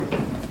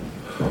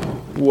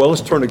Well,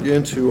 let's turn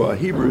again to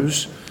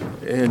Hebrews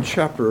and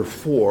chapter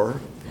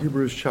 4.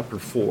 Hebrews chapter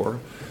 4.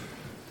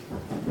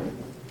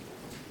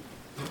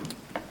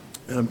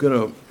 And I'm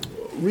going to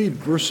read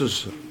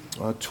verses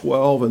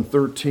 12 and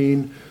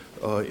 13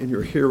 in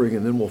your hearing,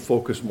 and then we'll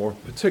focus more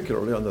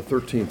particularly on the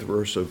 13th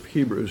verse of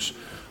Hebrews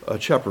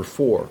chapter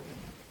 4.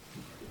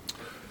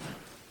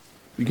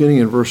 Beginning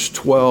in verse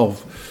 12.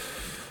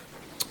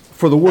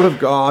 For the word of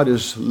God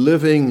is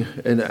living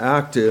and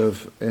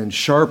active and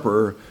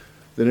sharper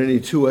than any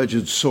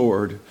two-edged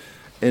sword,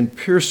 and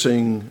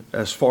piercing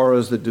as far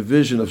as the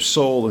division of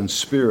soul and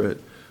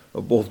spirit,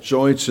 of both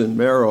joints and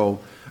marrow,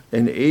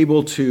 and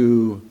able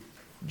to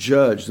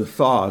judge the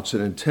thoughts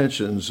and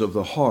intentions of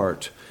the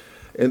heart.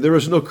 And there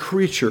is no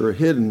creature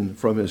hidden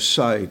from his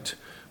sight,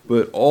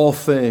 but all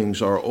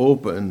things are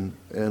open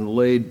and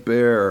laid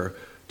bare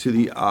to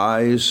the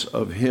eyes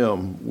of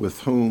him with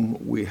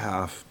whom we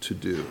have to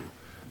do.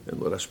 And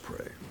let us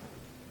pray.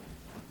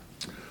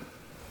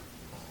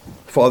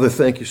 Father,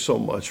 thank you so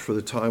much for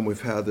the time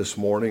we've had this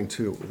morning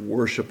to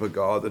worship a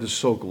God that is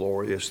so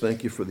glorious.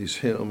 Thank you for these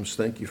hymns.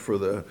 Thank you for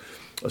the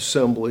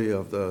assembly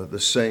of the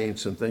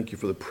saints, and thank you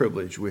for the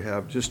privilege we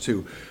have just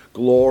to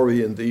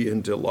glory in thee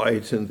and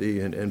delight in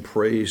thee and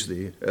praise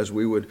thee as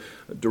we would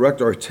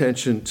direct our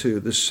attention to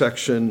this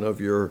section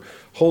of your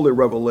holy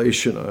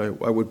revelation.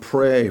 I would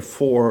pray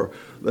for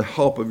the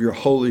help of your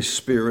Holy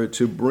Spirit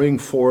to bring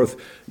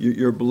forth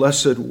your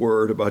blessed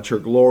word about your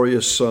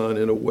glorious Son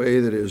in a way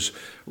that is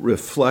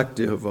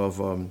reflective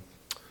of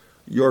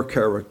your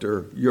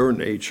character, your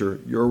nature,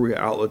 your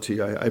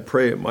reality. I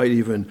pray it might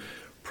even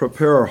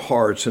prepare our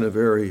hearts in a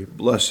very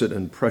blessed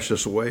and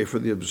precious way for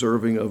the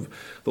observing of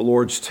the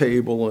Lord's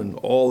table and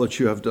all that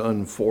you have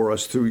done for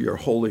us through your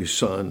Holy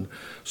Son.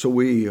 So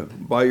we,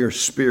 by your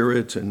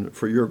Spirit and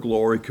for your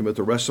glory, commit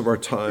the rest of our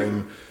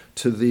time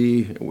to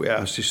thee. And we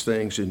ask these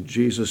things in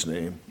Jesus'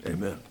 name.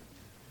 Amen.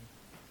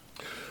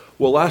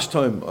 Well, last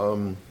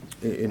time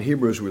in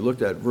Hebrews, we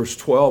looked at verse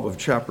 12 of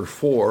chapter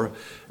 4,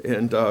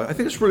 and I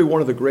think it's really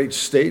one of the great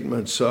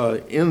statements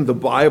in the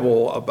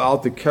Bible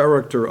about the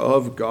character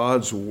of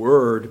God's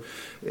Word.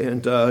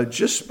 And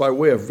just by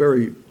way of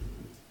very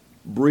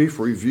brief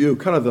review,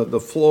 kind of the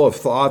flow of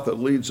thought that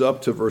leads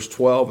up to verse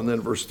 12 and then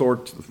verse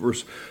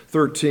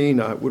 13,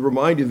 would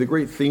remind you the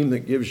great theme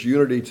that gives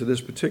unity to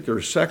this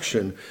particular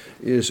section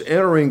is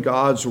entering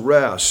God's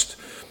rest.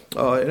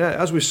 And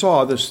as we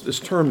saw, this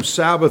term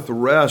Sabbath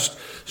rest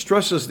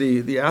stresses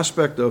the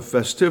aspect of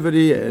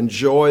festivity and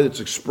joy that's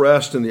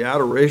expressed in the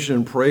adoration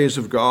and praise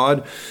of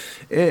God.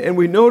 And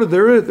we noted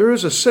there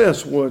is a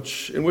sense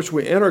in which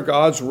we enter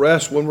God's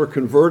rest when we're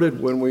converted,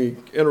 when we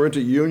enter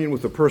into union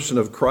with the person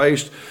of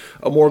Christ,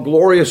 a more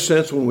glorious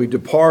sense when we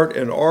depart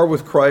and are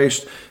with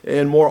Christ,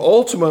 and more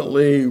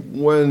ultimately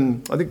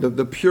when, I think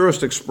the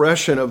purest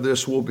expression of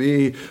this will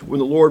be when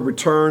the Lord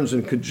returns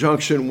in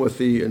conjunction with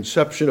the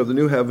inception of the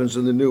new heavens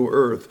and the new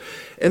earth.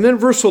 And then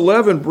verse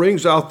 11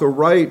 brings out the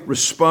right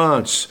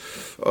response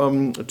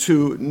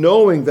to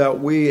knowing that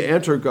we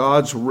enter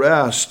God's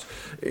rest.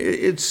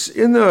 It's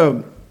in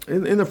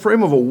the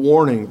frame of a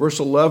warning. Verse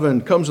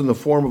 11 comes in the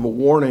form of a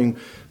warning.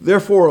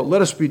 Therefore,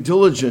 let us be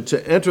diligent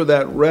to enter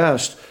that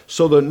rest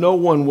so that no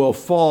one will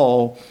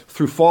fall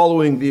through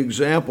following the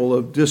example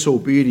of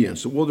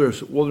disobedience. The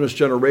wilderness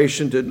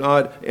generation did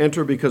not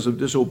enter because of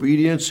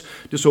disobedience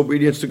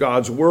to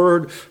God's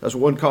word. As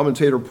one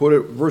commentator put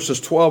it, verses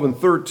 12 and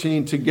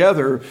 13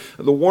 together,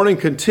 the warning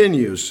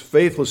continues.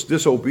 Faithless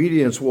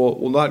disobedience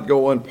will not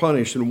go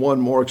unpunished. And one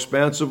more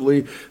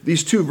expansively,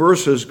 these two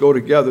verses go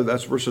together.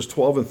 That's verses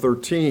 12 and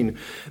 13.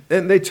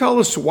 And they tell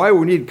us why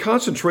we need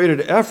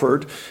concentrated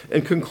effort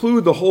and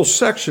conclude the whole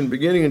section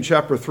beginning in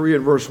chapter 3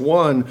 and verse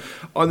 1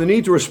 on the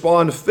need to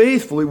respond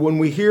faithfully when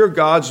we hear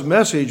God's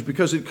message,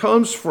 because it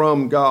comes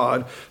from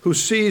God who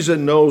sees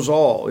and knows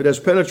all. It has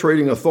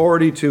penetrating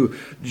authority to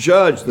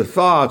judge the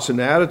thoughts and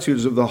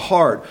attitudes of the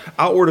heart.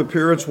 Outward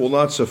appearance will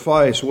not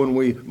suffice when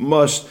we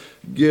must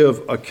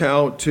give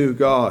account to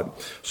God.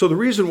 So the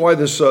reason why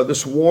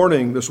this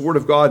warning, this word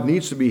of God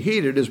needs to be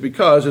heeded is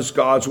because it's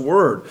God's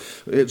word.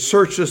 It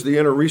searches the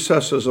inner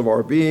recesses of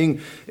our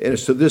being, and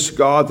it's to this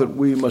God that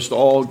we must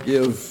all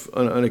give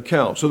an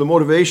account. So the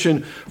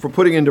motivation for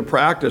putting into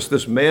practice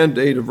this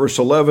mandate of verse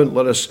 11,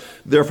 let us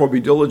therefore be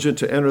diligent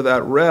to enter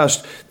that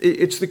rest.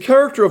 It's the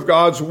character of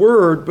God's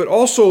word, but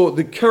also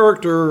the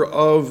character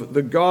of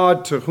the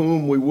God to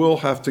whom we will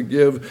have to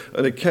give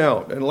an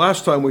account. And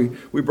last time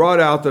we brought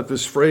out that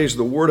this phrase,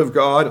 the word of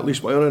God, at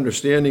least my own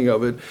understanding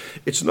of it,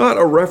 it's not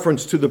a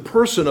reference to the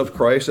person of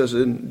Christ as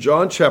in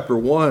John chapter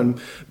 1,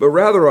 but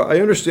rather I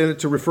understand it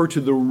to refer to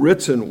the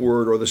written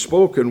word or the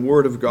spoken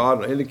word of God.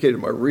 And I indicated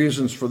my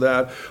reasons for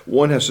that.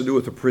 One has to do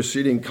with the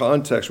preceding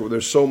context where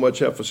there's so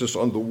much emphasis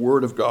on the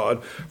word of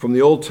God from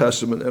the Old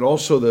Testament, and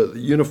also the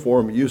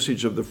uniform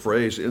usage of the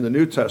phrase in the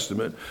New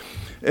Testament.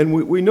 And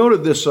we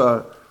noted this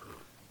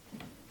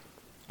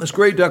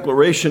great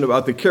declaration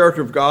about the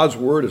character of God's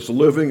word. It's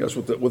living. That's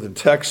what the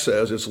text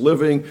says. It's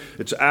living.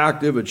 It's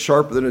active. It's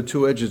sharper than a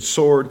two-edged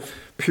sword.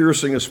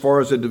 piercing as far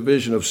as the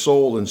division of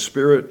soul and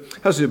spirit,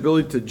 has the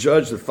ability to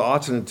judge the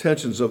thoughts and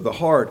intentions of the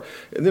heart.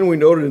 And then we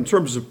noted in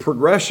terms of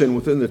progression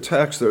within the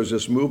text, there's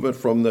this movement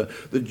from the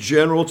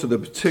general to the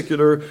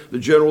particular. The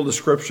general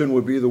description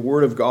would be the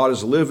Word of God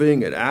is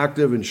living and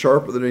active and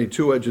sharper than any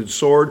two-edged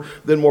sword.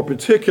 Then more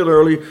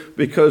particularly,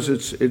 because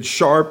it's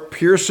sharp,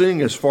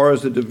 piercing as far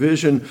as the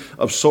division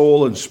of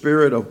soul and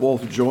spirit, of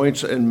both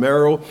joints and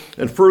marrow.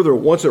 And further,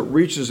 once it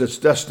reaches its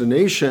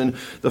destination,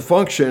 the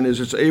function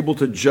is it's able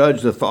to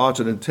judge the thoughts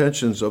and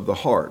intentions of the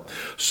heart.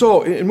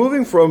 So in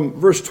moving from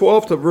verse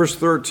 12 to verse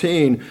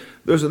 13,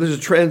 there's a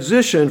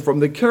transition from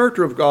the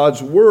character of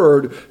God's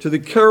Word to the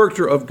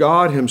character of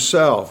God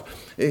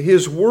Himself.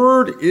 His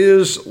Word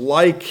is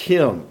like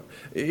Him.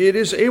 It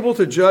is able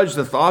to judge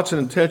the thoughts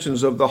and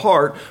intentions of the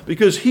heart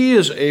because He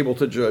is able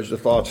to judge the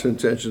thoughts and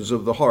intentions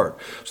of the heart.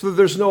 So that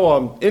there's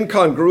no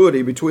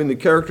incongruity between the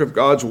character of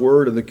God's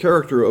Word and the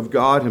character of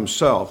God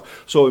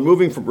Himself. So in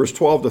moving from verse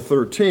 12 to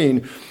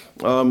 13,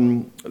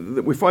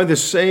 we find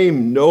this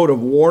same note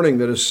of warning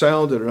that is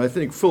sounded, and I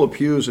think Philip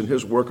Hughes in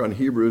his work on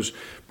Hebrews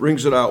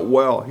brings it out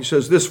well. He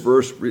says this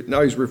verse,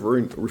 now he's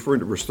referring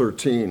to verse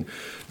 13,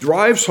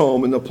 drives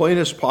home in the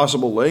plainest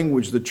possible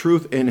language the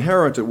truth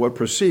inherent in what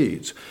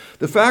precedes.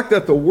 The fact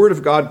that the Word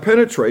of God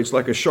penetrates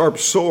like a sharp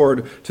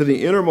sword to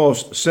the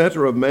innermost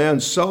center of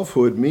man's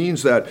selfhood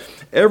means that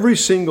every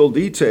single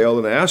detail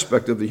and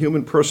aspect of the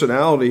human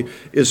personality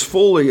is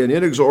fully and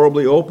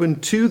inexorably open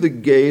to the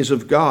gaze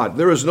of God.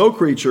 There is no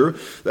creature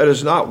that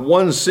is not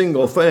one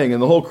single thing in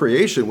the whole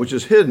creation which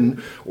is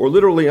hidden or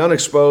literally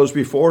unexposed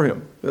before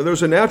Him. Now,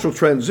 there's a natural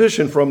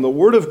transition from the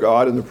Word of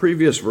God in the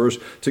previous verse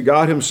to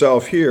God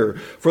Himself here.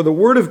 For the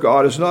Word of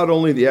God is not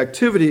only the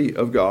activity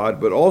of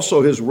God, but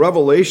also His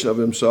revelation of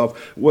Himself,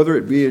 whether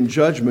it be in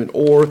judgment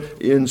or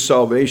in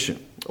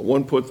salvation.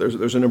 One put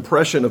there's an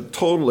impression of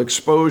total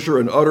exposure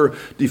and utter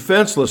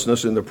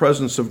defenselessness in the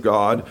presence of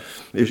God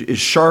is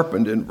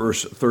sharpened in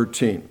verse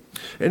 13.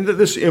 And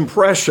this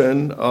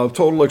impression of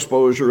total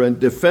exposure and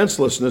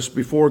defenselessness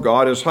before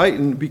God is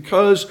heightened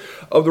because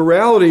of the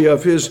reality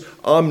of His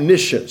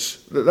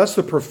omniscience. That's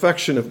the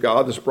perfection of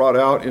God that's brought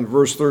out in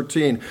verse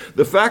 13.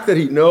 The fact that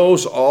He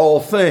knows all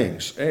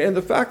things. And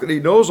the fact that He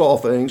knows all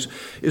things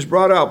is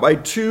brought out by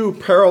two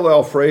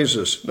parallel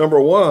phrases. Number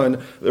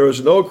one, there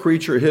is no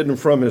creature hidden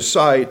from His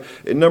sight.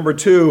 And number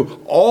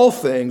two, all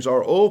things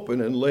are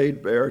open and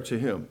laid bare to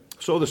Him.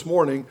 So this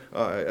morning,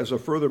 as a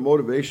further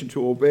motivation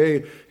to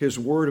obey His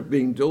word of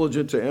being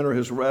diligent to enter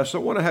His rest, I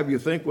want to have you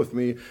think with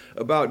me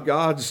about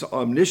God's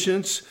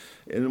omniscience,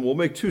 and we'll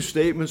make two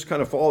statements,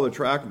 kind of follow the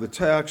track of the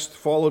text,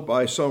 followed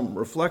by some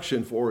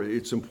reflection for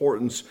its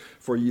importance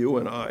for you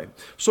and I.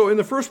 So in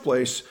the first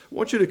place, I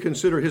want you to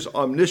consider His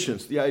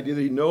omniscience, the idea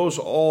that He knows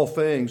all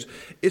things.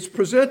 It's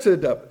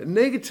presented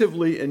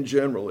negatively and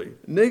generally.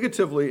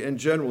 Negatively and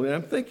generally. And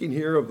I'm thinking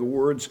here of the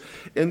words,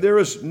 and there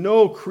is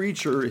no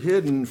creature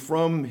hidden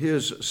from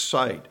His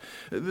sight.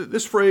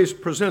 This phrase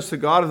presents the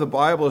God of the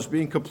Bible as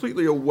being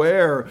completely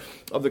aware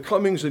of the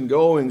comings and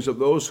goings of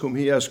those whom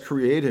He has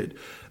created.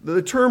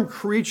 The term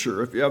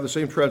creature, if you have the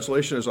same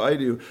translation as I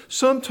do,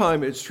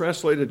 sometimes it's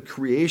translated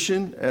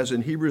creation, as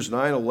in Hebrews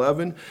 9:11,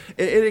 and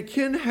it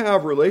can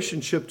have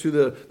relationship to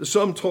the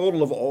sum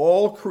total of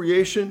all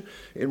creation.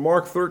 In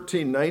Mark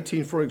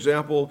 13:19, for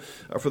example,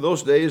 for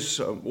those days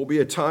will be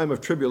a time of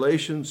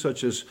tribulation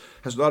such as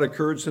has not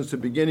occurred since the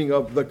beginning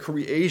of the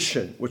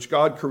creation, which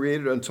God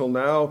created until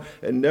now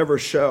and never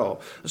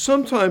shall.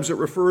 Sometimes it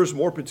refers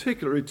more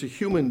particularly to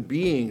human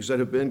beings that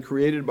have been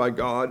created by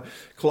God.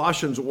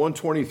 Colossians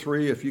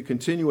 1:23, if you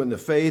continue in the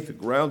faith,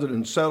 grounded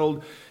and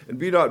settled, and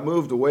be not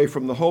moved away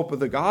from the hope of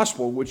the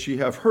gospel which ye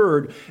have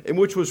heard, and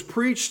which was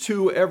preached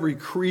to every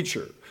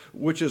creature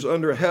which is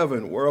under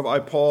heaven, whereof I,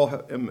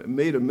 Paul, am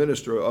made a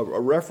minister, a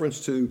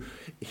reference to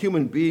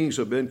human beings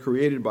who have been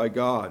created by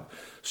God.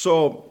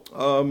 So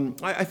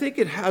I think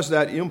it has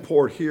that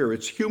import here.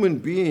 It's human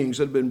beings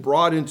that have been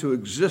brought into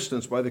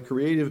existence by the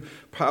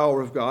creative power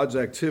of God's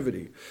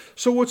activity.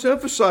 So what's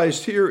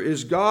emphasized here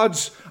is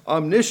God's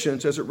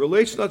omniscience as it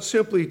relates not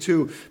simply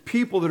to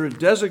people that are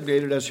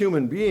designated as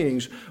human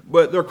beings,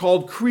 but they're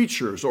called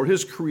creatures or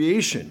His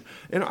creation.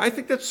 And I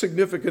think that's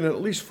significant in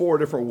at least four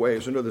different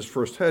ways under this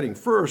first heading.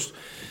 First,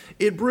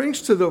 it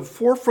brings to the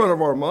forefront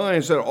of our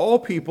minds that all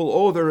people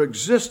owe their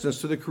existence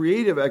to the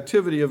creative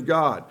activity of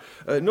God.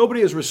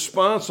 Nobody is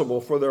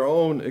responsible for their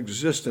own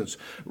existence.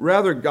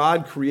 Rather,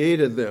 God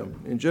created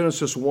them. In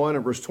Genesis 1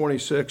 and verse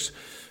 26, it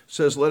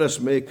says, "Let us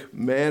make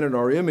man in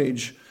our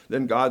image."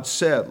 Then God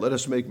said, "Let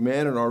us make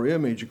man in our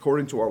image,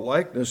 according to our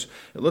likeness,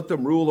 and let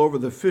them rule over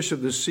the fish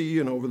of the sea,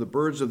 and over the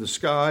birds of the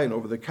sky, and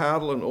over the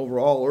cattle, and over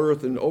all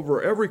earth, and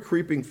over every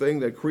creeping thing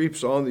that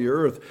creeps on the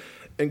earth."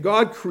 And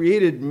God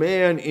created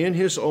man in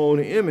His own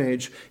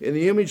image. In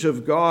the image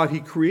of God, He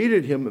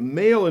created him,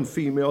 male and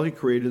female, He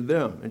created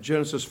them. And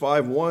Genesis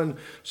 5:1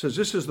 says,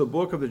 "This is the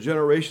book of the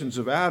generations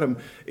of Adam.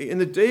 In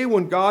the day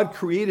when God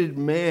created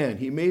man,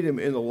 He made him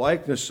in the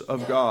likeness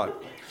of God."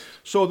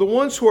 So the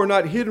ones who are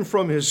not hidden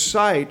from His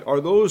sight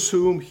are those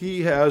whom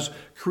He has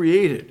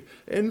created.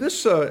 And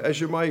this, as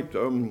you might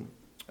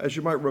As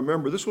you might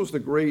remember, this was the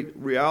great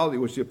reality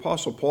which the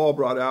Apostle Paul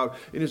brought out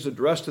in his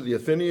address to the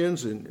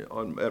Athenians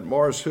at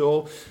Mars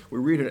Hill. We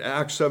read in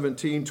Acts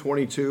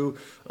 17:22,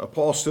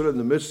 Paul stood in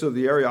the midst of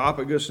the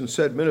Areopagus and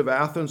said, "Men of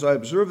Athens, I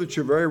observe that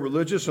you're very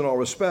religious in all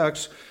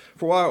respects.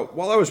 For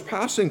while I was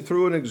passing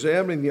through and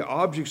examining the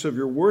objects of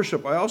your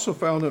worship, I also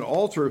found an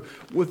altar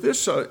with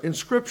this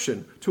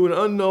inscription, to an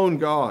unknown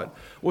God.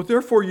 What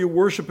therefore you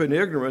worship in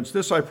ignorance,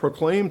 this I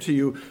proclaim to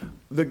you,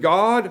 the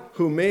God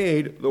who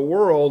made the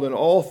world and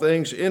all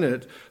things in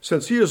it,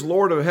 since he is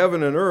Lord of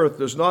heaven and earth,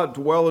 does not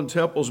dwell in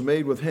temples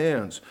made with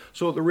hands."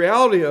 So the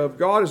reality of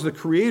God as the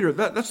creator,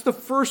 that's the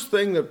first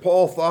thing that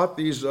Paul thought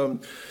these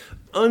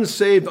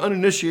unsaved,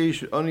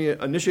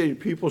 uninitiated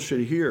people should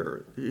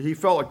hear. He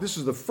felt like this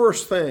is the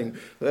first thing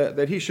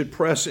that he should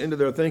press into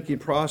their thinking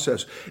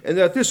process, and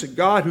that this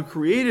God who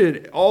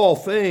created all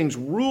things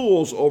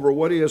rules over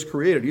what he has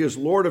created. He is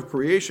Lord of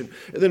creation.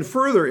 And then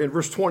further, in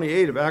verse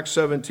 28 of Acts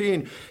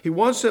 17, he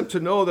wants them to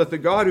know that the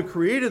God who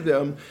created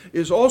them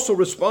is also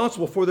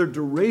responsible for their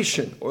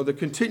duration or the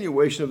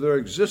continuation of their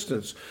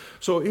existence.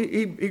 So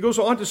he goes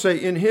on to say,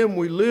 in him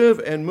we live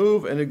and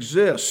move and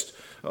exist.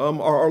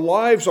 Our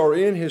lives are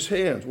in his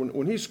hands.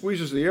 When he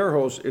squeezes the air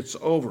hose, it's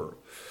over.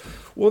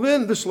 Well,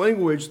 then this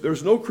language,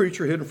 there's no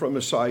creature hidden from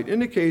his sight,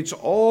 indicates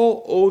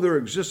all owe their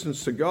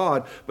existence to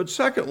God. But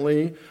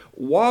secondly,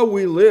 while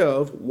we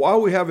live,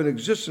 while we have an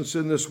existence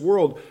in this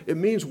world, it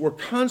means we're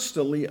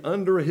constantly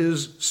under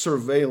his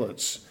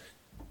surveillance.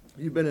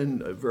 You've been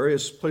in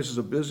various places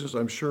of business,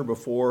 I'm sure,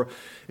 before,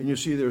 and you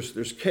see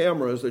there's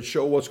cameras that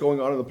show what's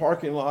going on in the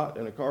parking lot,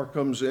 and a car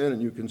comes in,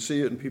 and you can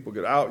see it, and people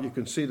get out, you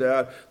can see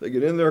that. They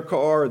get in their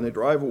car, and they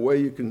drive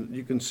away, you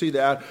can see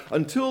that,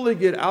 until they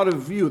get out of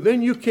view.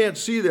 Then you can't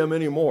see them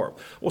anymore.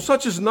 Well,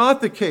 such is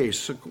not the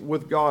case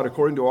with God,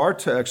 according to our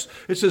text.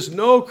 It says,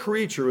 no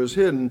creature is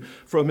hidden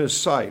from his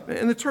sight.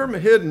 And the term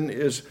hidden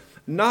is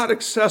not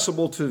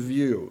accessible to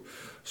view.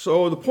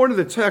 So the point of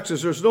the text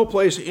is there's no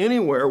place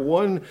anywhere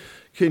one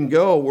can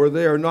go where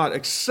they are not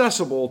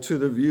accessible to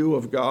the view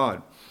of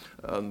God.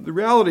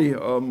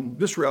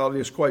 This reality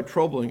is quite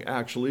troubling,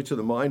 actually, to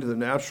the mind of the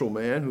natural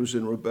man who's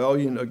in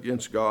rebellion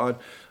against God.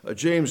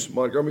 James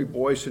Montgomery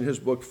Boyce, in his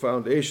book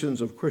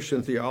Foundations of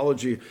Christian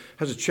Theology,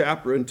 has a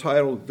chapter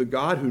entitled "The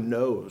God Who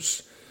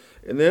Knows."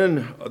 And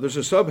then there's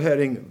a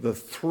subheading, "The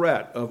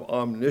Threat of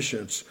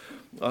Omniscience."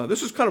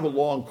 This is kind of a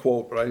long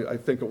quote, but I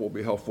think it will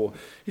be helpful.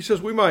 He says,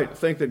 we might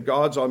think that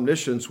God's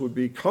omniscience would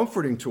be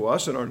comforting to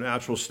us in our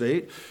natural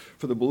state,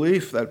 for the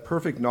belief that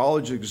perfect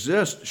knowledge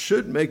exists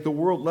should make the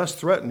world less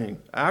threatening.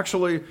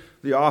 Actually,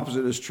 the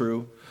opposite is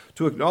true.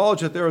 To acknowledge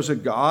that there is a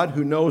God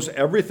who knows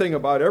everything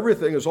about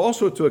everything is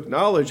also to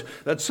acknowledge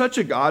that such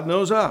a God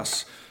knows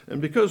us. And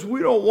because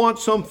we don't want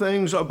some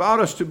things about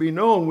us to be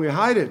known, we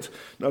hide it,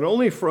 not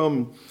only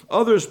from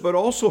others, but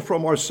also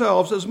from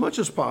ourselves as much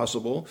as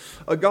possible.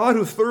 A God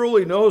who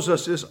thoroughly knows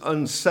us is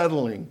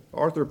unsettling.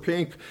 Arthur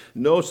Pink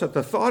notes that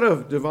the thought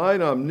of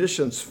divine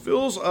omniscience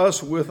fills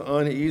us with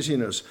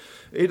uneasiness.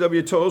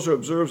 A.W. Tozer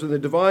observes, in the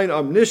divine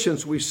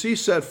omniscience we see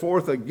set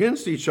forth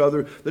against each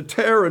other the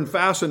terror and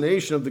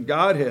fascination of the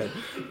Godhead.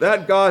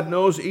 That God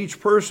knows each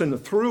person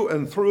through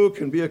and through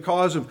can be a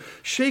cause of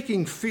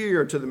shaking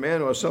fear to the man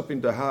who has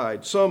something to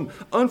hide, some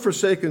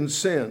unforsaken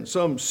sin,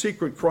 some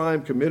secret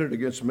crime committed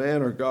against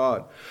man or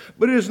God.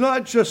 But it is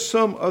not just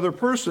some other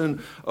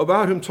person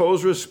about whom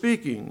Tozer is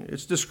speaking.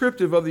 It's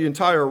descriptive of the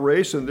entire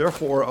race and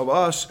therefore of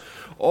us.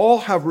 All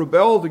have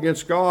rebelled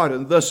against God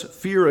and thus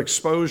fear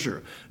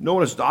exposure. No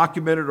one has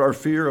documented our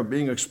fear of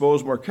being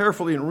exposed more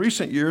carefully in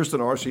recent years than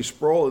R.C.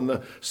 Sproul in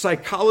The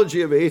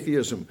Psychology of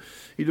Atheism.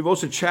 He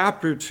devotes a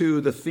chapter to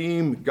the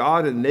theme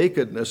God and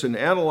nakedness and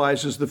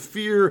analyzes the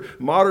fear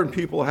modern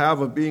people have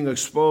of being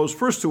exposed,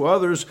 first to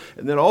others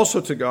and then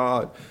also to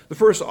God. The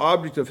first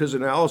object of his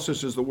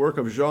analysis is the work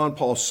of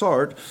Jean-Paul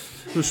Sartre,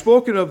 who's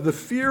spoken of the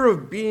fear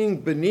of being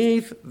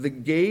beneath the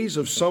gaze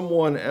of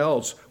someone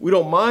else. We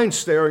don't mind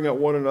staring at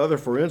one another,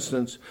 for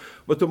instance,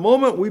 but the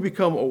moment we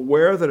become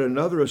aware that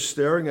another is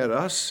staring at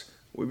us,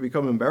 we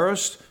become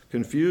embarrassed,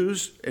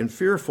 confused, and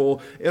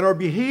fearful, and our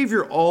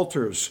behavior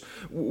alters.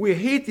 We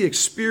hate the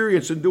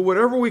experience and do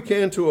whatever we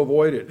can to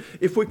avoid it.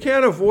 If we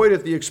can't avoid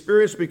it, the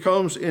experience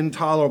becomes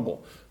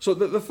intolerable. So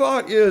the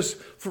thought is,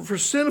 for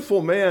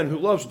sinful man who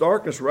loves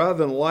darkness rather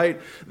than light,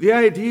 the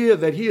idea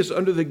that he is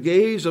under the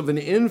gaze of an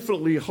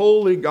infinitely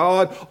holy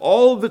God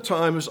all of the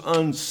time is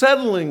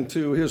unsettling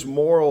to his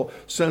moral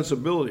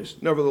sensibilities.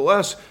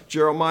 Nevertheless,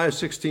 Jeremiah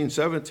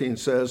 16:17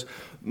 says,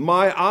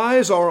 "My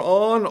eyes are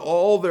on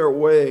all their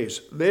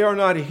ways. They are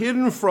not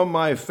hidden from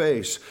my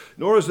face,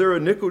 nor is their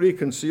iniquity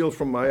concealed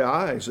from my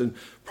eyes." And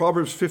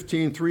Proverbs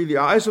 15:3, the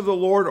eyes of the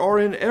Lord are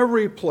in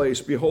every place,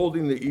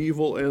 beholding the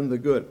evil and the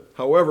good.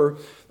 However,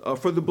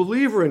 for the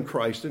believer in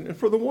Christ, and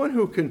for the one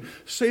who can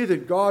say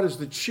that God is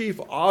the chief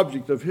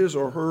object of his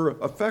or her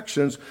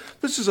affections,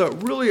 this is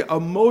really a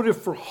motive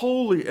for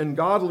holy and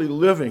godly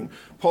living.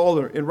 Paul,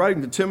 in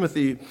writing to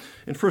Timothy,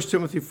 in 1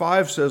 Timothy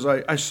 5, says,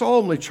 I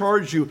solemnly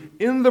charge you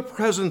in the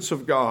presence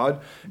of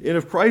God and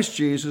of Christ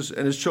Jesus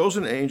and his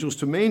chosen angels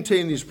to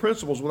maintain these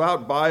principles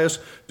without bias,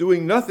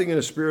 doing nothing in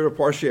a spirit of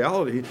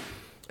partiality.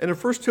 And in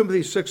 1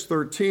 Timothy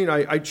 6:13,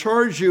 I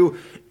charge you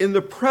in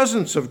the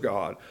presence of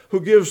God,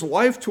 who gives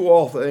life to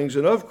all things,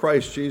 and of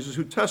Christ Jesus,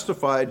 who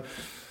testified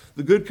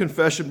the good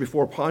confession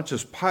before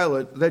Pontius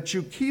Pilate, that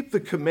you keep the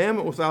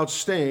commandment without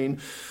stain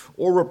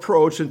or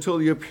reproach until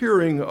the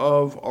appearing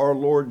of our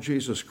Lord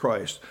Jesus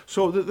Christ.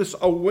 So that this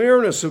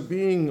awareness of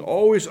being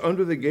always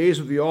under the gaze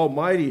of the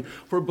Almighty,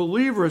 for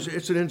believers,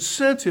 it's an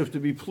incentive to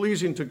be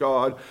pleasing to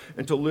God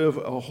and to live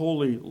a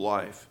holy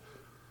life.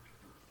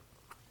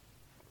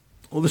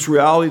 Well, this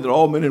reality that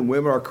all men and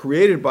women are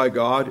created by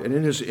God and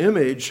in his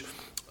image,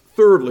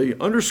 thirdly,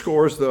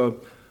 underscores the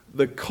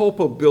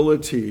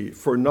culpability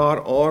for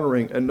not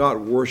honoring and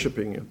not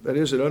worshiping him. That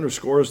is, it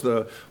underscores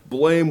the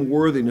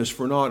blameworthiness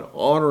for not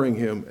honoring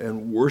him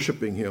and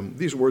worshiping him.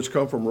 These words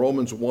come from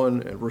Romans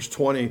 1 and verse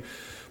 20.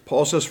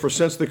 Paul says, for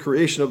since the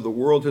creation of the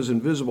world, his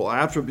invisible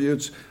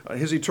attributes,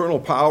 his eternal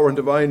power and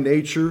divine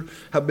nature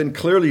have been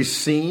clearly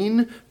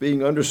seen,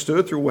 being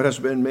understood through what has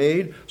been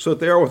made, so that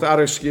they are without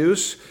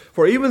excuse.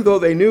 For even though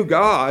they knew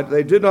God,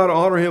 they did not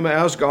honor him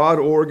as God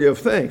or give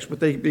thanks, but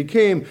they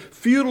became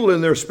futile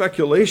in their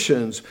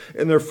speculations,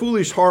 and their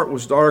foolish heart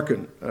was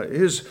darkened.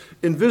 His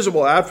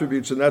invisible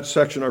attributes in that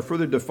section are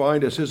further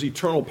defined as his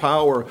eternal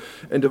power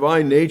and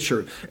divine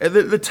nature. And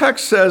the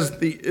text says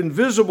the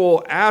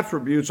invisible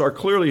attributes are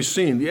clearly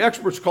seen. The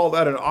experts call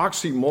that an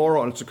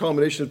oxymoron. It's a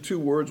combination of two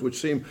words which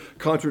seem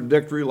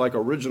contradictory, like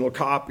original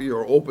copy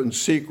or open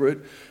secret.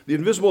 The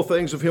invisible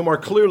things of him are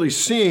clearly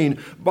seen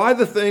by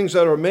the things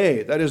that are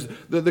made. That is,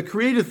 the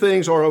created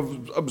things are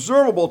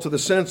observable to the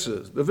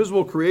senses. The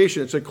visible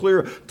creation, it's a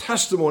clear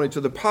testimony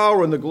to the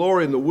power and the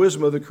glory and the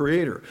wisdom of the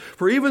Creator.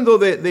 For even though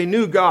they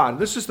knew God,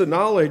 this is the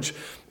knowledge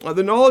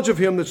of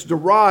him that's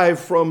derived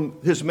from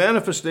his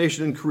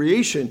manifestation in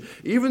creation.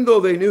 Even though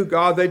they knew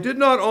God, they did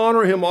not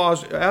honor him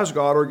as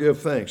God or give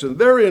thanks. And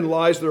therein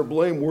lies their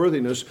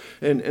blameworthiness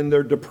and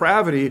their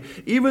depravity.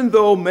 Even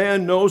though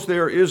man knows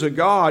there is a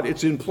God,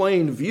 it's in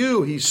plain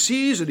view. He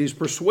sees it, he's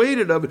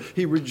persuaded of it,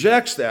 he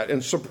rejects that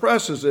and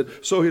suppresses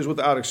it, so he's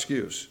without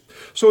excuse.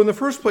 So in the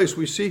first place,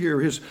 we see here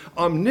his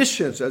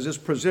omniscience as is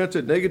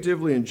presented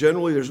negatively and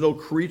generally. There's no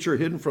creature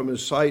hidden from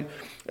his sight.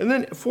 And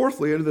then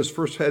fourthly, into this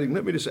first heading,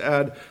 let me just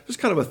add this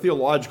kind of a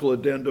theological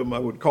addendum, I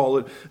would call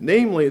it,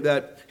 namely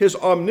that his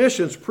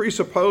omniscience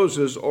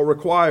presupposes or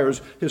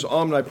requires his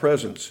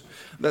omnipresence.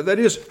 That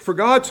is, for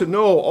God to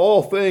know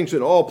all things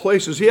in all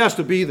places, he has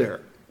to be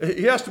there.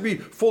 He has to be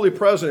fully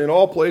present in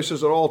all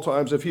places at all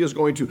times if he is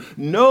going to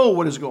know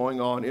what is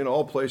going on in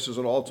all places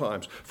at all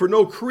times. For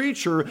no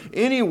creature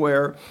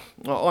anywhere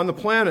on the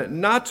planet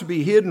not to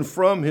be hidden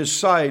from his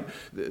sight,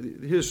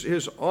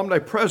 his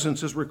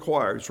omnipresence is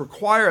required. It's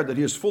required that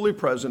he is fully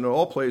present in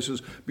all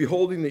places,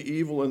 beholding the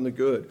evil and the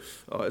good.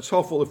 It's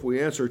helpful if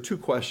we answer two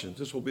questions.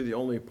 This will be the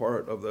only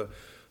part of the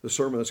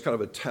sermon that's kind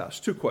of a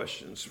test. Two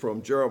questions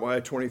from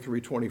Jeremiah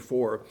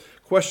 23:24.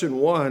 Question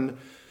 1.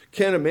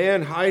 Can a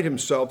man hide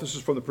himself? This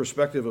is from the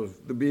perspective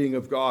of the being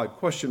of God.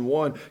 Question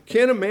 1,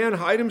 can a man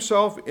hide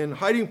himself in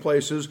hiding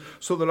places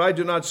so that I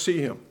do not see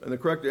him? And the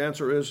correct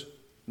answer is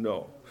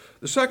no.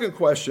 The second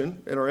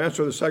question, and our answer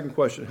to the second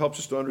question helps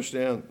us to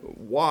understand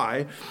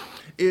why,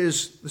 the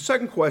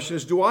second question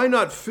is, do I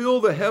not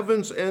fill the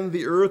heavens and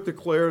the earth,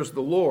 declares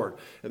the Lord?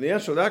 And the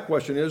answer to that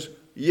question is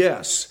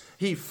yes.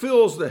 He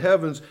fills the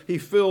heavens, he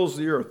fills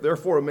the earth.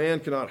 Therefore, a man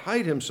cannot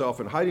hide himself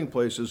in hiding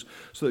places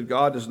so that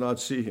God does not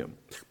see him.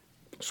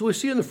 So we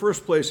see in the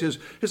first place his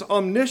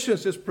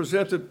omniscience is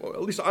presented,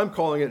 at least I'm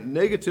calling it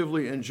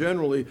negatively and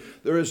generally.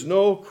 There is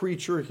no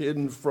creature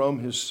hidden from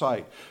his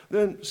sight.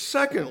 Then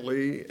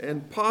secondly,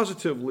 and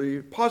positively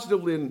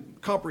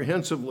and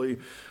comprehensively,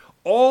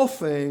 all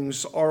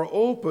things are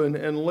open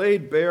and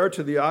laid bare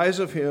to the eyes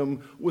of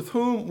him with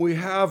whom we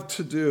have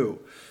to do.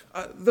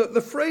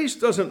 The phrase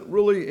doesn't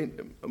really,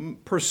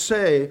 per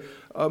se,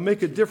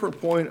 make a different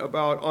point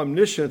about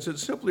omniscience. It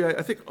simply,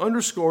 I think,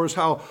 underscores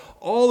how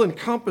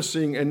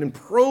all-encompassing and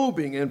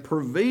probing and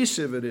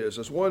pervasive it is.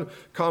 As one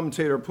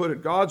commentator put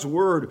it, God's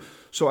word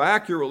so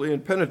accurately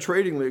and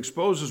penetratingly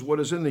exposes what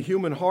is in the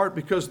human heart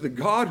because the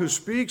God who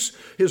speaks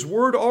his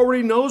word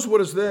already knows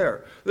what is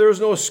there. There is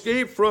no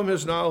escape from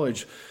his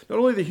knowledge. Not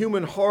only the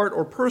human heart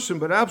or person,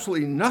 but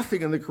absolutely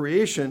nothing in the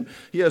creation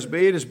he has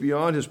made is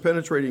beyond his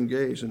penetrating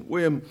gaze. And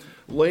William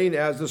Lane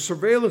adds, the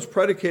surveillance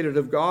predicated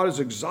of God is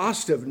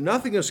exhaustive. Nothing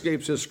nothing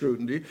escapes his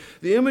scrutiny.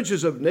 The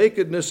images of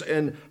nakedness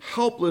and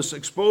helpless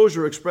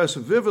exposure express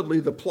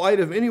vividly the plight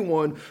of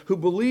anyone who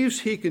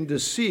believes he can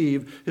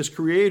deceive his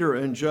creator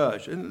and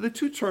judge. And the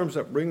two terms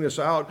that bring this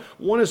out,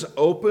 one is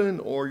open,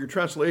 or your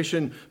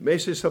translation may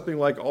say something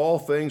like all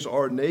things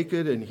are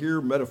naked, and here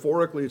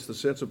metaphorically it's the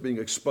sense of being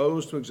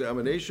exposed to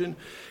examination.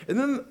 And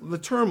then the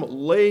term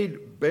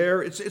laid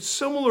bare, it's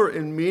similar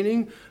in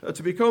meaning,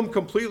 to become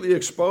completely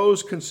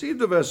exposed,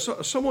 conceived of as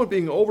someone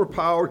being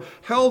overpowered,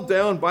 held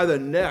down by the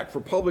neck for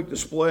public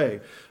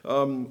display.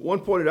 One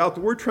pointed out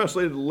the word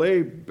translated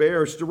lay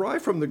bare is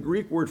derived from the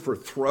Greek word for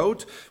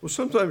throat. It was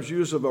sometimes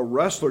used of a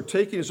wrestler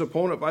taking his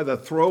opponent by the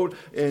throat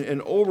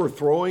and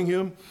overthrowing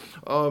him.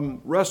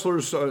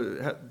 Wrestlers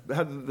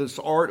had this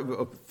art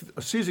of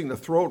seizing the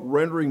throat,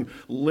 rendering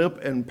limp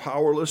and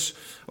powerless.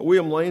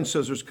 William Lane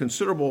says there's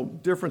considerable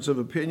difference of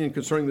opinion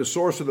concerning the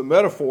source of the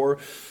metaphor.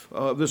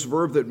 This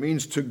verb that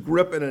means to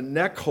grip in a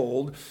neck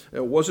hold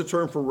was a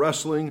term for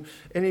wrestling.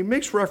 And he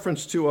makes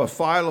reference to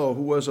Philo,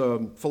 who was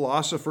a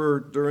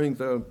philosopher during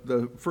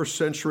the first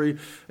century.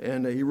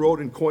 And he wrote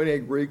in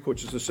Koine Greek,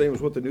 which is the same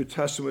as what the New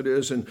Testament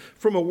is. And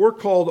from a work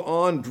called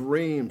On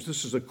Dreams,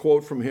 this is a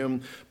quote from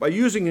him, by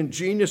using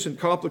ingenious and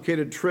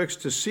complicated tricks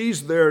to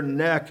seize their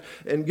neck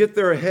and get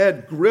their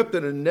head gripped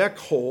in a neck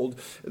hold.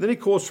 And then he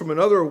quotes from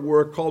another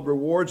work called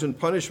Rewards and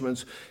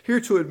Punishments, here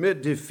to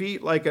admit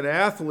defeat like an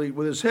athlete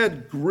with his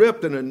head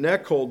gripped in a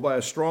neck hold by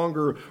a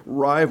stronger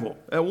rival.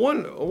 And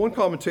one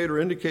commentator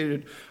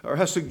indicated or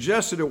has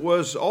suggested it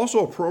was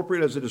also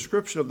appropriate as a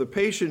description of the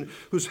patient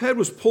whose head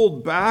was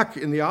pulled back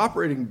in the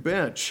operating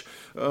bench.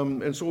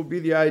 And so it would be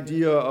the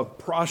idea of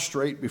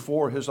prostrate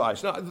before his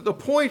eyes. Now, the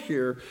point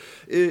here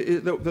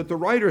that the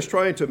writer is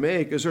trying to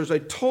make is there's a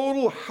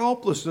total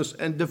helplessness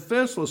and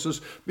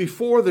defenselessness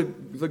before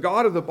the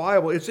God of the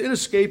Bible. It's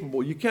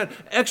inescapable. You can't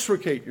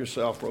extricate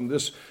yourself from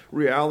this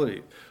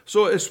reality.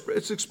 So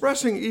it's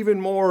expressing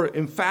even more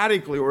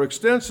emphatically or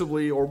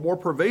extensively or more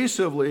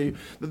pervasively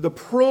the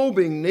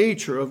probing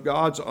nature of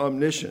God's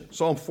omniscience.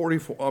 Psalm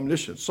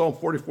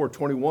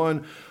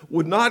 44:21.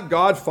 Would not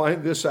God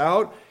find this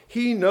out?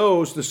 He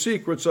knows the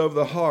secrets of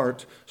the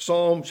heart.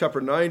 Psalm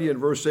chapter 90 and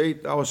verse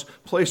 8, thou hast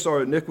placed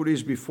our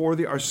iniquities before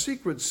thee, our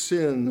secret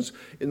sins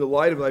in the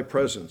light of thy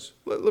presence.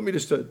 Let me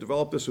just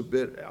develop this a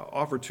bit,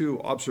 offer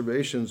two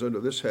observations under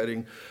this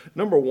heading.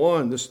 Number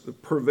one, this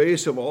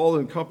pervasive,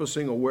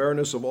 all-encompassing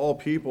awareness of all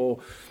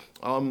people,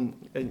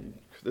 and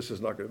this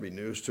is not going to be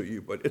news to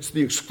you, but it's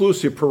the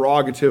exclusive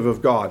prerogative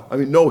of God. I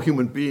mean, no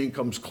human being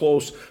comes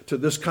close to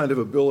this kind of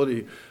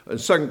ability. In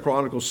 2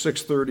 Chronicles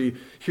 6:30,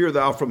 hear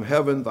thou from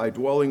heaven thy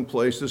dwelling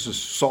place. This is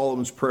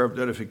Solomon's prayer of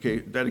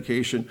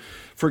dedication.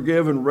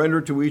 Forgive and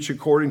render to each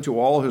according to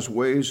all his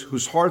ways,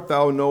 whose heart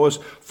thou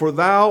knowest, for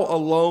thou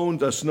alone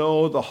dost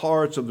know the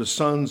hearts of the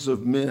sons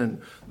of men.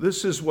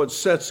 This is what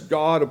sets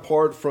God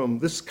apart from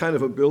this kind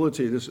of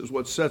ability. This is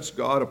what sets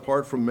God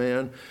apart from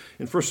man.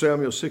 In 1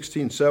 Samuel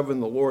 16:7,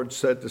 the Lord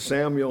said to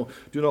Samuel,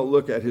 do not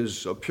look at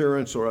his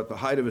appearance or at the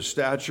height of his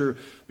stature,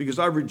 because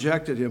I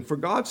rejected him. For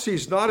God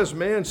sees not as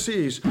man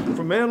sees,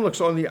 for man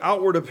looks on the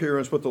outward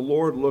appearance, but the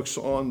Lord looks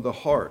on the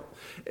heart.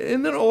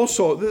 And then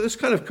also, this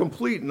kind of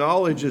complete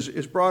knowledge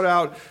is brought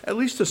out, at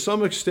least to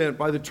some extent,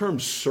 by the term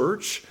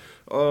search.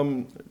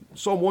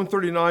 Psalm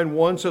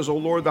 139:1 says, O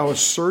Lord, thou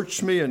hast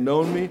searched me and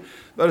known me.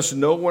 Thou dost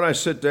know when I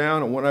sit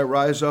down and when I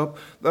rise up.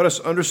 Thou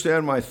dost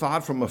understand my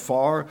thought from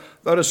afar.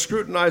 Thou dost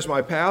scrutinize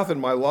my path and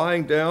my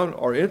lying down,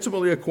 are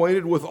intimately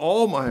acquainted with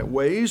all my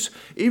ways.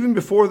 Even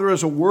before there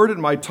is a word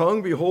in my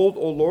tongue, behold,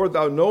 O Lord,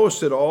 thou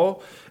knowest it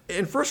all.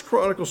 In 1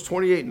 Chronicles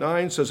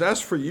 28:9 says, as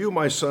for you,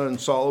 my son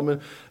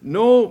Solomon,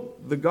 know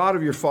the God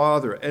of your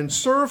father, and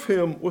serve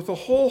him with a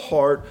whole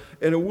heart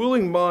and a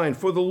willing mind.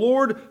 For the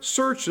Lord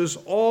searches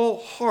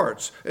all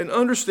hearts and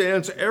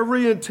understands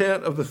every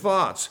intent of the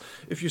thoughts.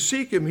 If you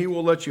seek him, he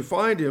will let you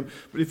find him.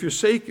 But if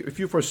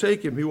you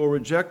forsake him, he will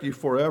reject you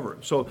forever.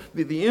 So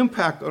the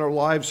impact on our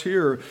lives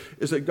here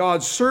is that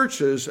God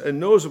searches and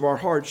knows of our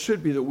hearts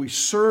should be that we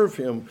serve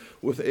him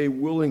with a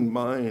willing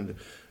mind.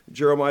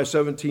 Jeremiah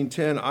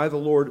 17:10, I, the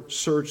Lord,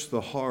 search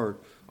the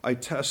heart. I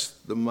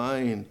test the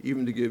mind,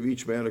 even to give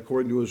each man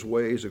according to his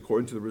ways,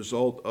 according to the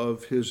result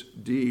of his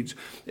deeds.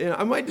 And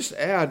I might just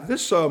add,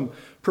 this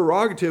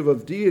prerogative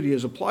of deity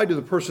is applied to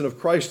the person of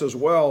Christ as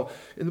well.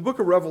 In the book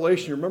of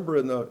Revelation, you remember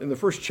in the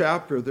first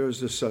chapter,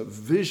 there's this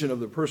vision of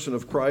the person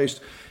of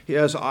Christ. He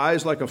has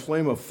eyes like a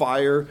flame of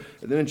fire.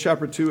 And then in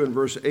chapter 2 and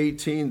verse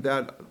 18,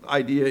 that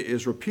idea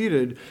is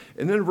repeated.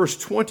 And then in verse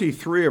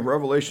 23 of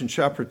Revelation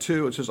chapter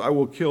 2, it says, I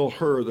will kill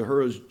her. The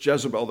her is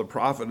Jezebel, the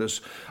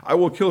prophetess. I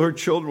will kill her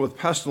children with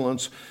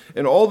pestilence,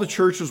 and all the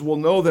churches will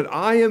know that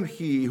I am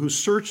he who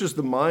searches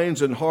the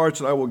minds and hearts,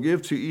 and I will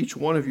give to each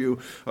one of you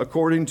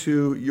according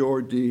to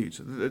your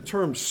deeds. The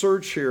term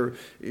search here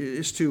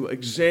is to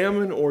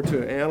examine or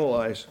to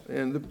analyze.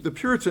 And the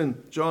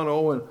Puritan John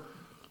Owen,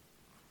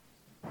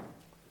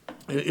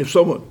 if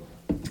someone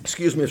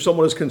if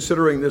someone is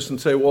considering this and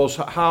say, well,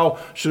 how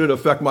should it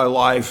affect my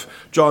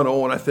life? John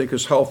Owen, I think,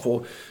 is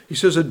helpful. He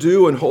says, a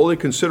due and holy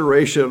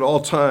consideration at all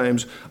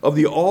times of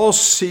the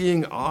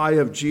all-seeing eye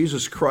of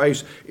Jesus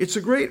Christ. It's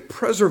a great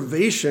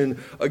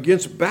preservation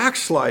against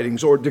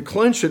backslidings or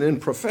declension in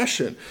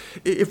profession.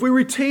 If we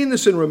retain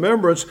this in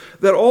remembrance,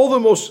 that all the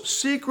most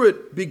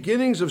secret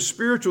beginnings of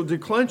spiritual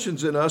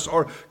declensions in us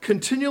are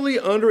continually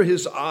under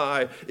his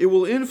eye, it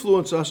will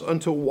influence us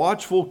unto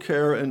watchful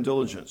care and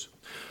diligence.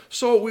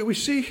 So we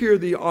see here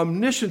the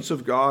omniscience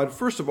of God,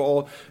 first of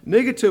all,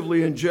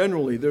 negatively and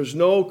generally. There's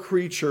no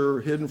creature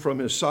hidden from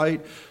his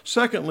sight.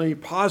 Secondly,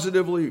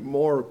 positively,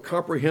 more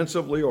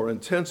comprehensively or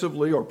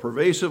intensively or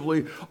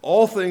pervasively,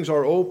 all things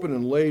are open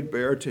and laid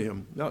bare to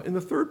him. Now, in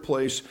the third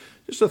place,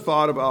 just a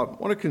thought about, I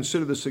want to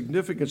consider the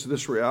significance of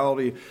this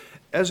reality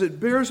as it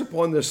bears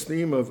upon this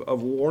theme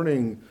of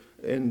warning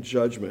and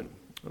judgment.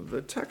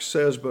 The text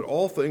says, but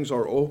all things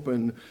are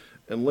open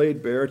and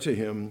laid bare to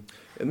him.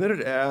 And then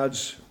it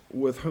adds,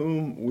 with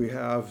whom we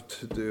have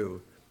to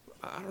do.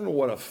 I don't know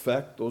what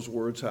effect those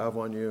words have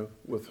on you,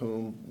 with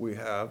whom we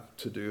have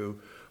to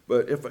do,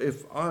 but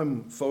if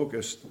I'm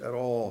focused at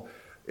all,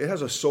 it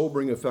has a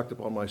sobering effect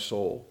upon my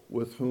soul,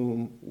 with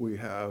whom we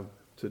have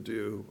to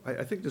do.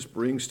 I think this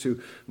brings to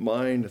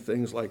mind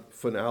things like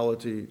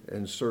finality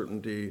and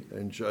certainty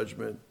and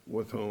judgment,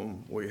 with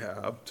whom we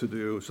have to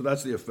do. So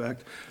that's the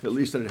effect, at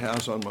least that it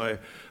has on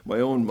my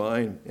own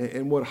mind.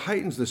 And what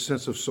heightens the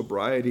sense of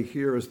sobriety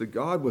here is the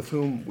God with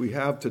whom we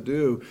have to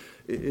do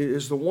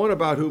is the one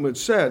about whom it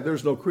said,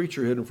 there's no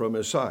creature hidden from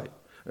his sight.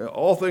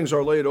 All things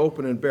are laid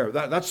open and bare.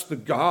 That's the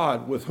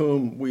God with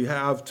whom we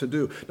have to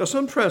do. Now,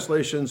 some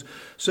translations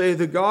say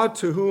the God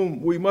to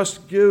whom we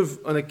must give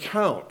an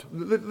account.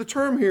 The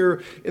term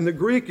here in the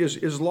Greek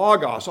is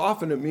logos.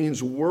 Often it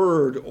means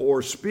word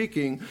or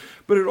speaking,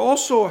 but it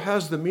also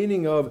has the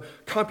meaning of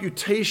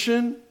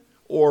computation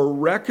or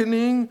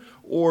reckoning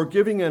or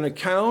giving an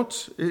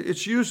account.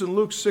 It's used in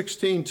Luke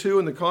 16:2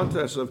 in the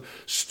context of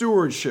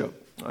stewardship.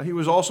 He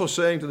was also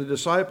saying to the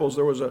disciples,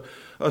 there was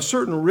a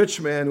certain rich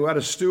man who had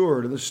a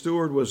steward, and the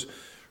steward was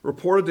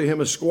reported to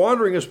him as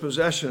squandering his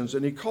possessions.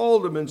 And he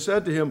called him and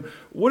said to him,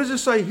 what is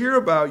this I hear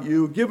about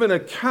you? Give an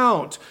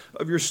account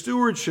of your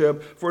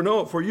stewardship,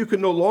 for you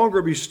can no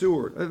longer be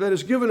steward. That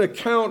is, give an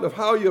account of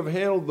how you have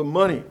handled the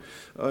money.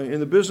 In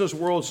the business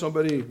world,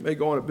 somebody may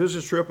go on a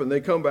business trip and they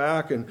come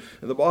back and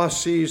the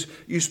boss sees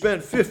you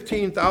spent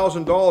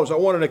 $15,000. I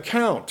want an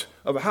account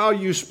of how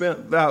you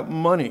spent that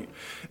money.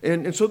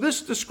 And so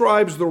this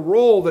describes the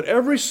role that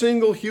every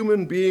single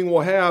human being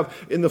will have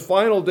in the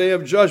final day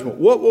of judgment.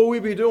 What will we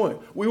be doing?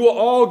 We will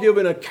all give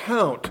an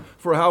account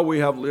for how we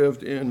have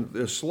lived in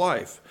this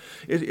life.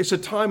 It's a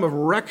time of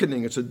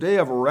reckoning. It's a day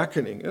of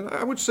reckoning. And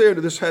I would say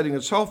under this heading,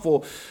 it's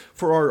helpful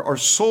for our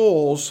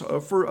souls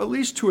for at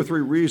least two or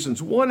three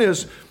reasons. One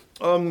is,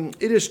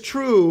 it is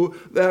true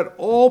that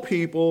all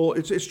people,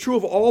 it's true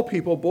of all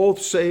people,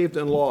 both saved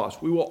and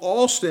lost. We will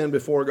all stand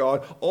before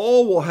God.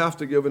 All will have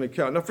to give an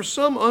account. Now, for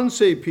some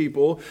unsaved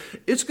people,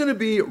 it's going to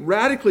be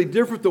radically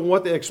different than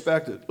what they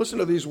expected. Listen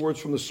to these words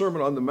from the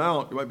Sermon on the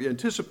Mount. You might be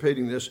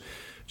anticipating this.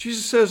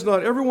 Jesus says,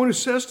 not everyone who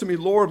says to me,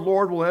 Lord,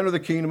 Lord, will enter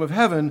the kingdom of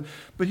heaven,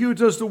 but he who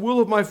does the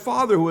will of my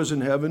Father who is in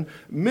heaven.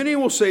 Many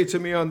will say to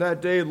me on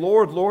that day,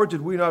 Lord, Lord,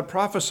 did we not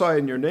prophesy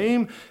in your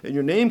name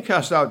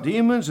cast out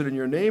demons, and in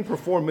your name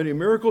perform many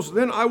miracles?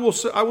 Then I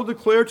will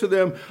declare to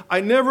them, I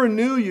never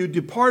knew you,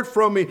 depart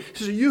from me. He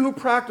says, you who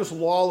practice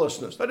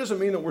lawlessness. That doesn't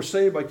mean that we're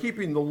saved by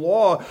keeping the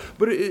law,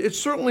 but it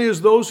certainly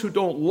is those who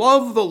don't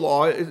love the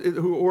law,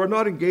 who are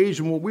not engaged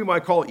in what we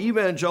might call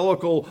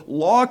evangelical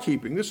law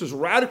keeping. This is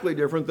radically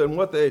different than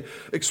what they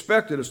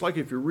expected. It's like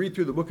if you read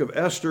through the book of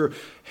Esther,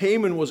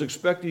 Haman was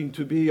expecting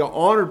to be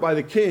honored by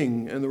the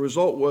king, and the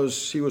result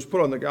was he was put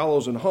on the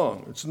gallows and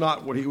hung. It's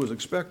not what he was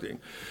expecting.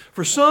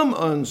 For some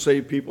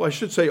unsaved people, I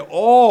should say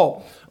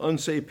all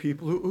unsaved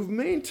people who've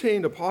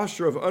maintained a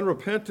posture of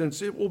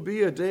unrepentance, it will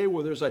be a day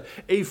where there's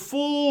a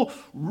full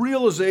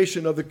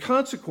realization of the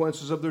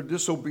consequences of their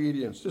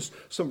disobedience. Just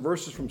some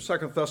verses from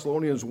 2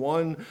 Thessalonians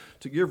 1,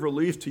 to give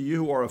relief to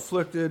you who are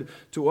afflicted,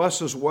 to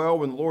us as well,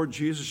 when the Lord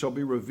Jesus shall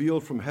be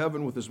revealed from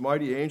heaven with his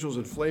mighty angels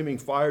in flaming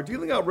fire,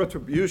 dealing out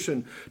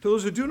retribution to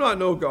those who do not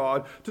know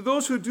God, to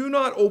those who do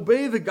not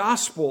obey the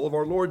gospel of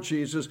our Lord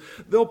Jesus.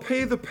 They'll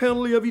pay the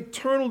penalty of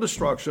eternal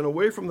destruction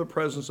away from the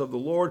presence of the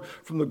Lord,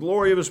 from the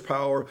glory of his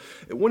power,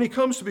 when he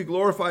comes to be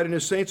glorified in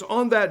his saints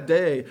on that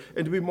day,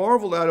 and to be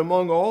marveled at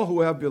among all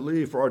who have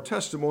believed, for our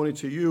testimony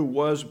to you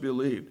was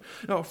believed.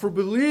 Now, for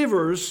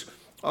believers,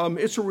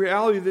 it's a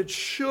reality that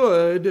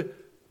should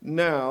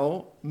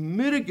now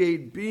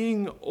mitigate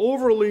being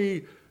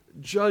overly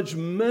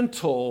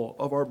judgmental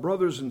of our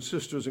brothers and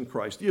sisters in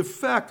Christ. The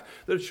effect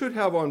that it should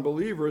have on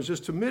believers is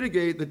to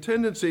mitigate the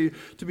tendency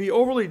to be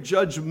overly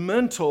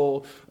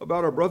judgmental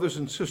about our brothers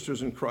and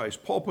sisters in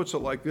Christ. Paul puts it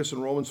like this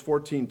in Romans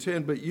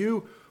 14:10, but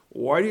you,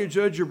 why do you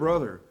judge your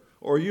brother?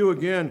 Or you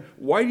again,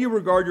 why do you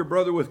regard your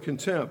brother with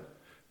contempt?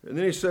 And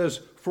then he says,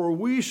 for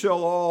we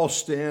shall all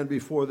stand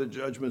before the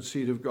judgment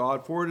seat of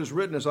God. For it is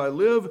written, as I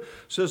live,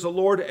 says the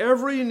Lord,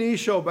 every knee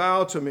shall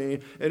bow to me,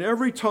 and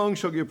every tongue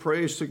shall give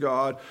praise to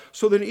God.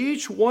 So then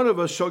each one of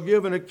us shall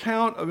give an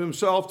account of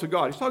himself to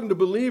God. He's talking to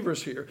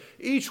believers here.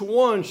 Each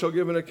one shall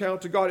give an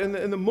account to God.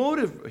 And the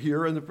motive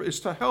here is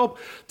to help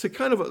to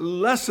kind of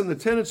lessen the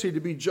tendency to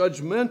be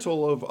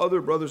judgmental of other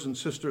brothers and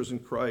sisters in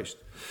Christ.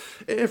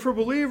 And for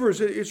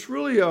believers, it's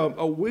really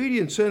a weighty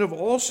incentive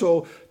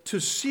also to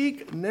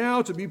seek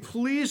now to be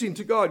pleasing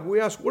to God.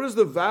 We ask, what is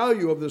the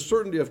value of the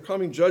certainty of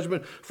coming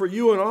judgment for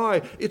you and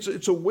I?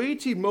 It's a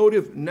weighty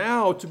motive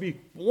now to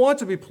want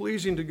to be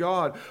pleasing to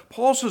God.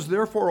 Paul says,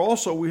 therefore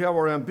also we have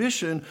our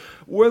ambition,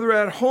 whether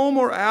at home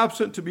or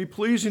absent, to be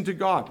pleasing to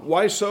God.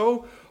 Why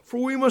so? For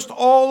we must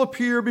all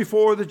appear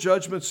before the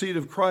judgment seat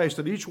of Christ,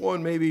 that each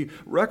one may be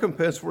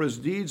recompensed for his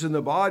deeds in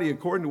the body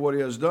according to what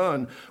he has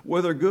done,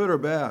 whether good or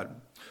bad.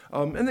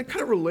 And then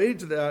kind of related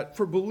to that,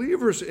 for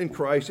believers in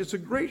Christ, it's a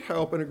great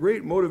help and a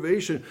great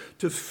motivation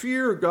to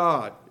fear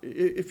God.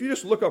 If you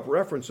just look up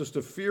references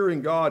to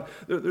fearing God,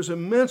 there's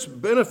immense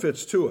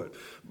benefits to it.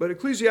 But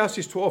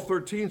Ecclesiastes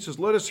 12:13 says,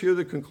 let us hear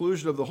the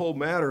conclusion of the whole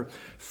matter.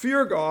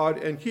 Fear God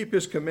and keep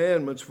his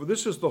commandments, for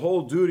this is the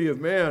whole duty of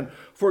man.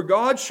 For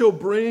God shall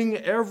bring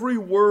every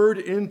word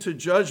into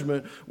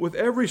judgment with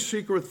every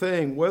secret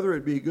thing, whether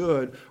it be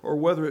good or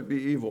whether it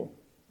be evil.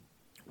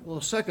 Well,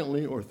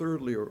 secondly, or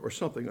thirdly, or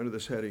something under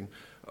this heading,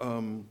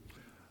 an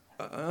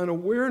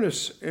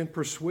awareness and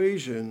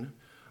persuasion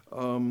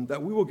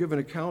that we will give an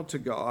account to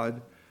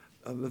God,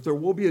 that there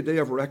will be a day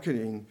of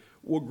reckoning,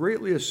 will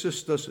greatly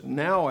assist us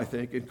now, I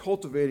think, in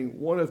cultivating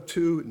one of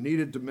two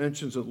needed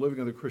dimensions of living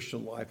in the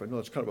Christian life. I know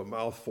that's kind of a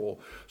mouthful.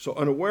 So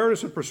an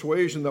awareness and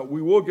persuasion that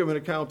we will give an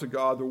account to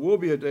God, there will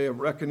be a day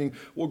of reckoning,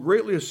 will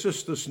greatly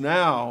assist us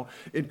now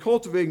in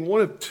cultivating one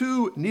of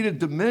two needed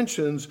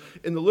dimensions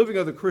in the living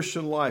of the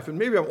Christian life. And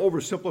maybe I'm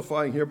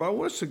oversimplifying here, but I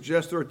want to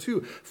suggest there are two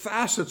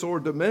facets or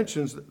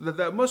dimensions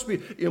that must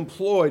be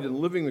employed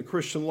in living the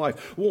Christian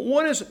life. Well,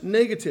 one is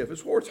negative.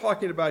 It's what we're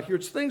talking about here.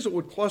 It's things that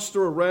would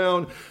cluster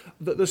around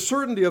the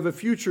certainty of a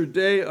future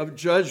day of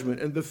judgment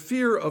and the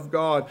fear of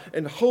God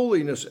and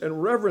holiness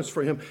and reverence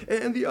for him.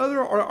 And the other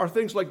are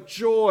things like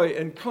joy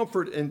and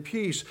comfort and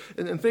peace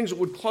and things that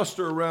would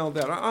cluster around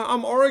that.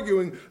 I'm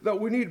arguing that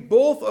we need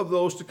both of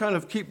those to kind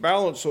of keep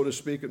balance, so to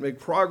speak, and make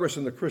progress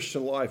in the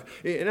Christian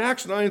life. In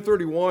Acts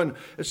 9:31,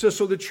 it says,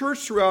 so the church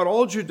throughout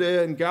all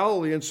Judea and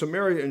Galilee and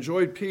Samaria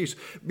enjoyed peace,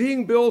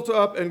 being built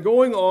up and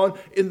going on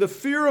in the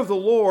fear of the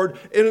Lord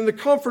and in the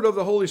comfort of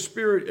the Holy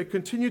Spirit. It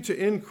continued to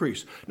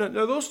increase. Now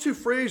those two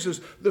phrases,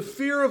 the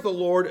fear of the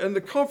Lord and the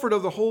comfort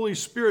of the Holy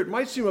Spirit,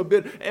 might seem a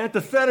bit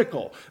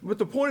antithetical, but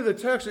the point of the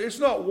text, it's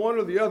not one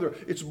or the other,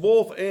 it's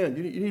both and.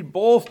 You need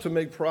both to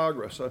make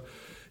progress.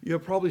 You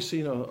have probably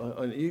seen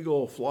an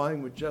eagle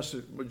flying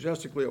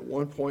majestically at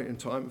one point in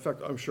time. In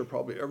fact, I'm sure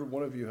probably every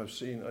one of you have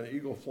seen an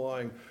eagle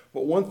flying,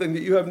 but one thing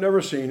that you have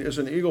never seen is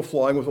an eagle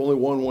flying with only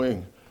one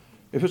wing.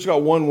 If it's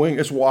got one wing,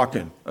 it's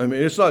walking. I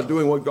mean, it's not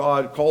doing what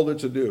God called it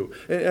to do.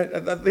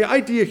 And the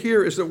idea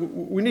here is that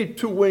we need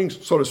two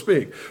wings, so to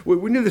speak.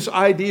 We need this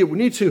idea. We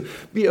need to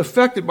be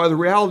affected by the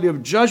reality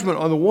of judgment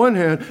on the one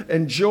hand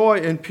and joy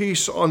and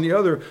peace on the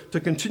other to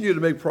continue to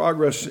make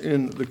progress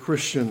in the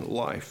Christian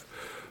life.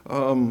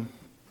 Well,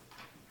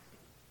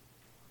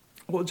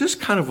 just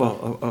kind of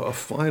a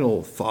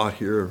final thought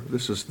here.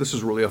 This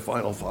is really a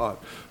final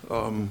thought.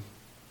 I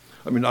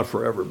mean, not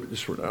forever, but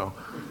just for now.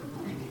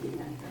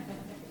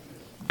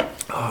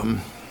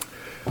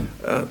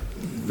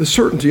 The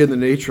certainty and the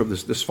nature of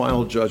this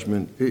final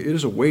judgment, it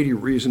is a weighty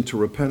reason to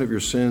repent of your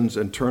sins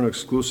and turn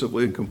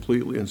exclusively and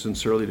completely and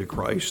sincerely to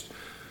Christ,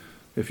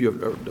 if you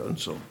have ever done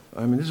so.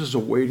 I mean, this is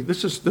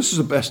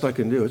the best I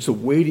can do. It's the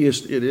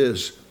weightiest it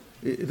is.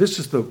 This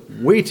is the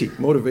weighty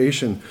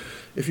motivation,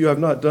 if you have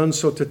not done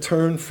so, to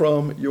turn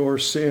from your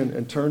sin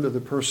and turn to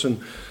the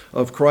person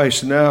of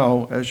Christ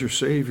now as your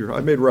Savior. I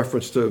made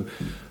reference to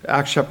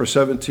Acts chapter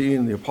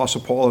 17, the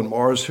Apostle Paul on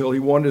Mars Hill. He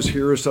wanted his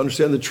hearers to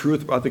understand the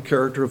truth about the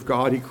character of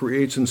God. He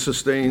creates and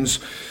sustains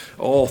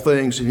all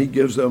things, and he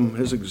gives them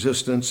his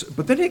existence.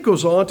 But then he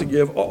goes on to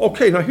give,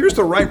 okay, now here's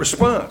the right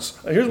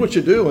response. Now here's what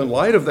you do in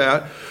light of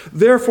that.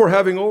 Therefore,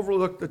 having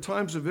overlooked the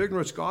times of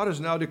ignorance, God is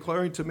now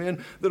declaring to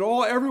men that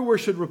all everywhere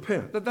should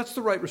repent. That's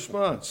the right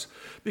response.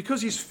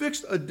 Because he's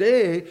fixed a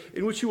day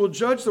in which he will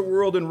judge the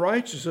world in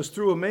righteousness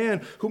through a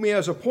man whom he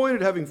has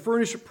appointed, having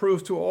furnished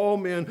proof to all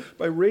men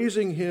by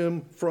raising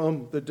him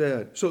from the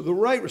dead. So the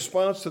right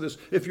response to this,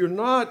 if you're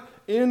not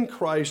in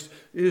Christ,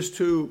 is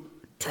to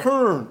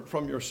turn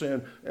from your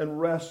sin and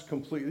rest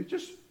completely.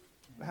 Just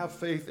have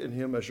faith in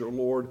him as your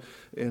Lord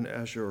and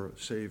as your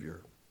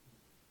Savior.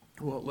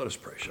 Well, let us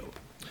pray, shall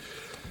we?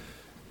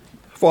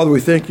 Father,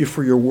 we thank you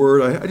for your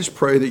word. I just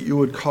pray that you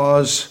would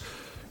cause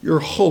your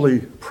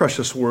holy,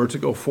 precious word to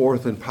go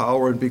forth in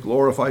power and be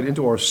glorified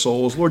into our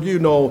souls. Lord, you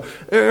know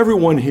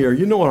everyone here.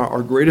 You know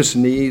our greatest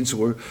needs.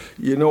 You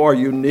know our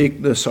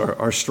uniqueness,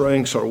 our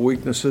strengths, our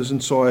weaknesses.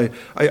 And so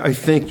I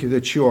thank you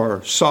that you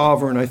are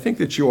sovereign. I think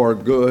that you are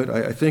good.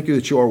 I thank you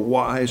that you are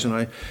wise.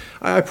 And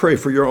I pray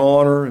for your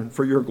honor and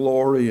for your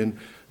glory and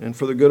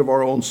for the good of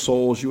our own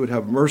souls. You would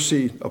have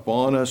mercy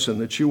upon us,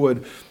 and that you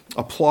would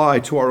apply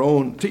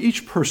to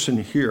each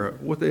person here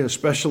what they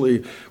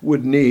especially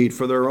would need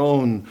for their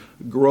own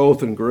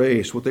growth and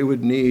grace, what they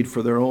would need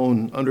for their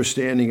own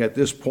understanding at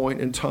this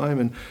point in time.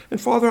 And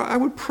Father, I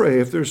would pray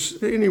if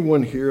there's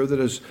anyone here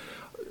that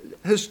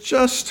has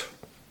just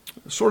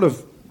sort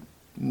of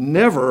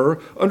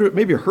never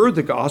maybe heard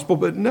the gospel,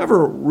 but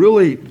never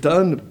really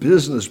done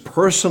business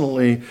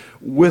personally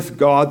with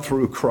God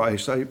through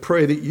Christ, I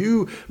pray that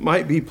you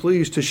might be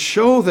pleased to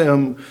show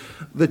them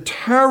the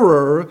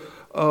terror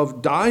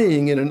of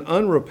dying in an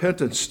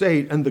unrepentant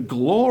state and the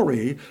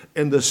glory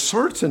and the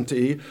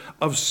certainty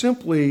of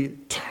simply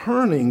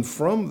turning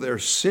from their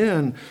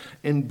sin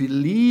and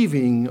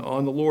believing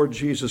on the Lord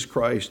Jesus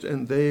Christ,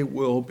 and they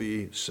will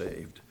be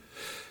saved.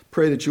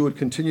 Pray that you would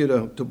continue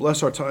to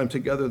bless our time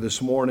together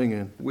this morning,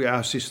 and we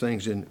ask these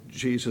things in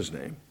Jesus'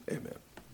 name. Amen.